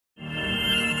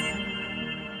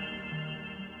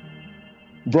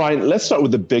Brian, let's start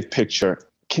with the big picture.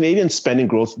 Canadian spending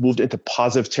growth moved into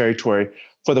positive territory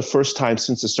for the first time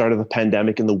since the start of the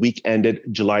pandemic in the week ended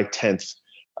July 10th.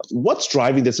 What's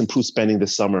driving this improved spending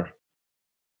this summer?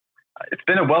 It's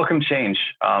been a welcome change.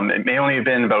 It may only have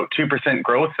been about 2%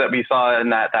 growth that we saw in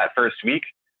that first week,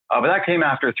 but that came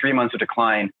after 3 months of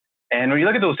decline. And when you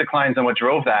look at those declines and what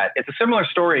drove that, it's a similar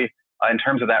story in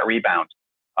terms of that rebound.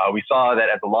 We saw that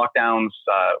as the lockdowns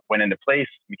went into place,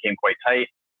 became quite tight.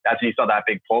 That's when you saw that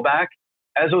big pullback.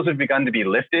 As those have begun to be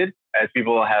lifted, as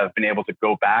people have been able to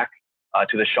go back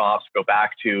to the shops, go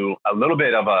back to a little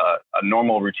bit of a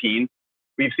normal routine,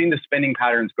 we've seen the spending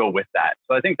patterns go with that.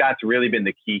 So I think that's really been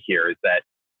the key here, is that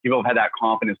people have had that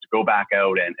confidence to go back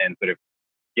out and sort of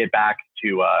get back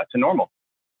to normal.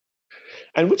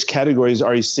 And which categories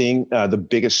are you seeing the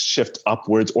biggest shift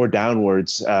upwards or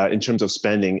downwards in terms of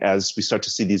spending as we start to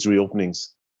see these reopenings?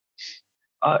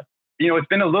 It's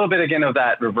been a little bit again of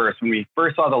that reverse. When we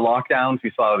first saw the lockdowns,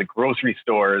 we saw the grocery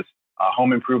stores,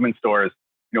 home improvement stores,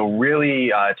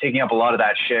 really taking up a lot of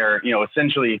that share,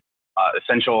 essentially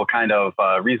essential kind of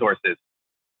resources.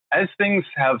 As things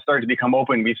have started to become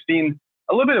open, we've seen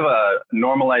a little bit of a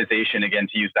normalization, again,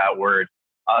 to use that word.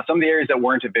 Some of the areas that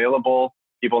weren't available,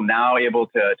 people now able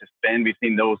to spend, we've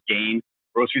seen those gain.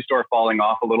 Grocery store falling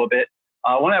off a little bit.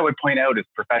 One I would point out is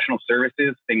professional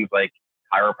services, things like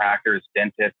chiropractors,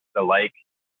 dentists, the like.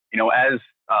 As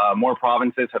more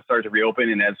provinces have started to reopen,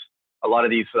 and as a lot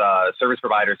of these service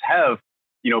providers have,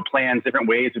 plans, different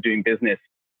ways of doing business,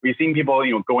 we've seen people,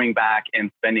 going back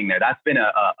and spending there. That's been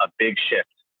a big shift.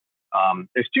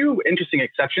 There's two interesting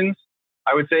exceptions,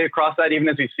 I would say, across that. Even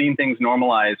as we've seen things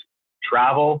normalize,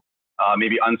 travel,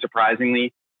 maybe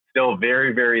unsurprisingly, still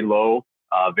very, very low,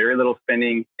 very little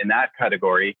spending in that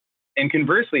category. And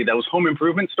conversely, those home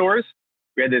improvement stores,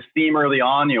 we had this theme early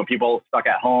on, people stuck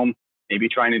at home, maybe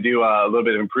trying to do a little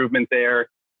bit of improvement there,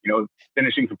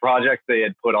 finishing some projects they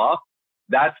had put off.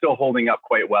 That's still holding up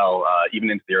quite well, even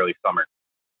into the early summer.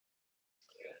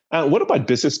 What about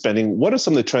business spending? What are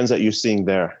some of the trends that you're seeing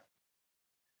there?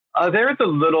 There it's a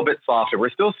little bit softer. We're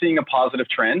still seeing a positive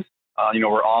trend.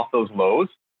 We're off those lows,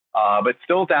 but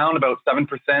still down about 7%,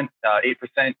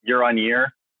 8% year on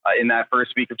year in that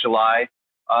first week of July.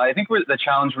 I think the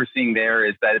challenge we're seeing there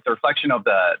is that it's a reflection of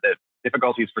the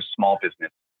difficulties for small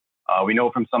business. We know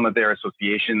from some of their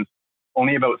associations,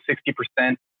 only about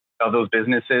 60% of those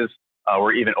businesses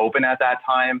were even open at that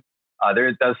time.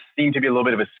 There does seem to be a little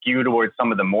bit of a skew towards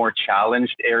some of the more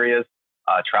challenged areas.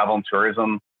 Travel and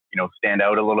tourism, stand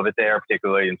out a little bit there,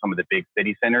 particularly in some of the big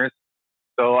city centers.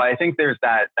 So I think there's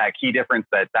that key difference,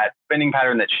 that spending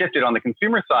pattern that shifted on the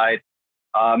consumer side,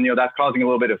 that's causing a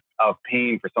little bit of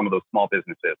pain for some of those small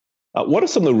businesses. What are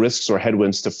some of the risks or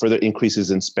headwinds to further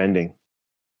increases in spending?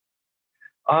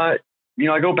 I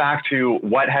go back to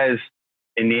what has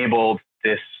enabled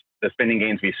the spending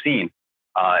gains we've seen.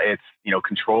 It's,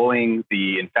 controlling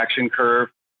the infection curve,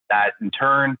 that in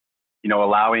turn,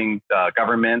 allowing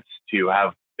governments to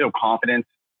have confidence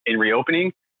in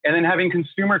reopening, and then having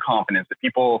consumer confidence that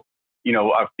people,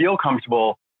 feel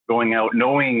comfortable going out,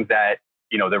 knowing that,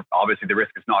 obviously the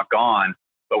risk is not gone,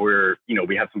 but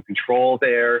we have some control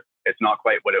there. It's not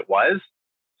quite what it was.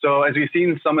 So as we've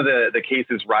seen some of the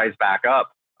cases rise back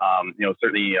up,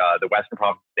 certainly the Western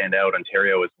provinces stand out,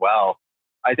 Ontario as well.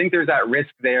 I think there's that risk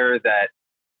there that,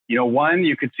 one,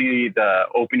 you could see the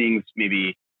openings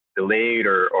maybe delayed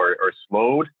or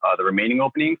slowed, the remaining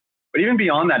openings. But even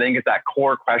beyond that, I think it's that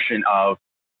core question of,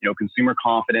 consumer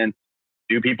confidence.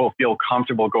 Do people feel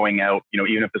comfortable going out,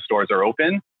 even if the stores are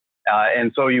open?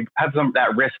 And so you have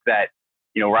that risk that,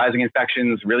 rising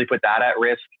infections really put that at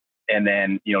risk. And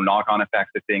then, knock-on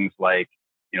effects of things like,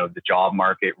 the job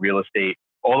market, real estate,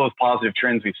 all those positive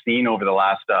trends we've seen over the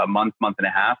last month and a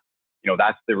half.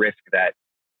 That's the risk that,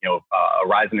 a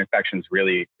rise in infections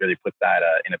really puts that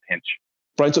in a pinch.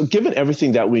 Brian, so given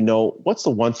everything that we know, what's the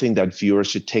one thing that viewers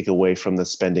should take away from the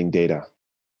spending data?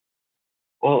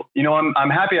 Well, I'm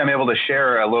happy I'm able to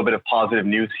share a little bit of positive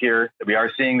news here, that we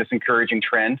are seeing this encouraging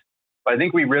trend. But I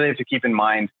think we really have to keep in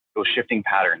mind those shifting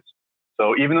patterns.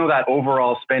 So even though that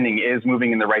overall spending is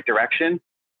moving in the right direction,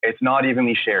 it's not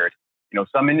evenly shared.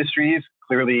 Some industries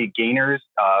clearly gainers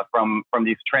from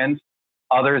these trends,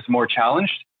 others more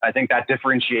challenged. I think that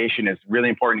differentiation is really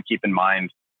important to keep in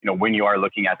mind, when you are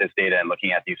looking at this data and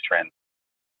looking at these trends.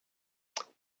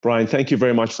 Brian, thank you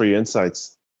very much for your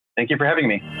insights. Thank you for having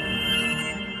me.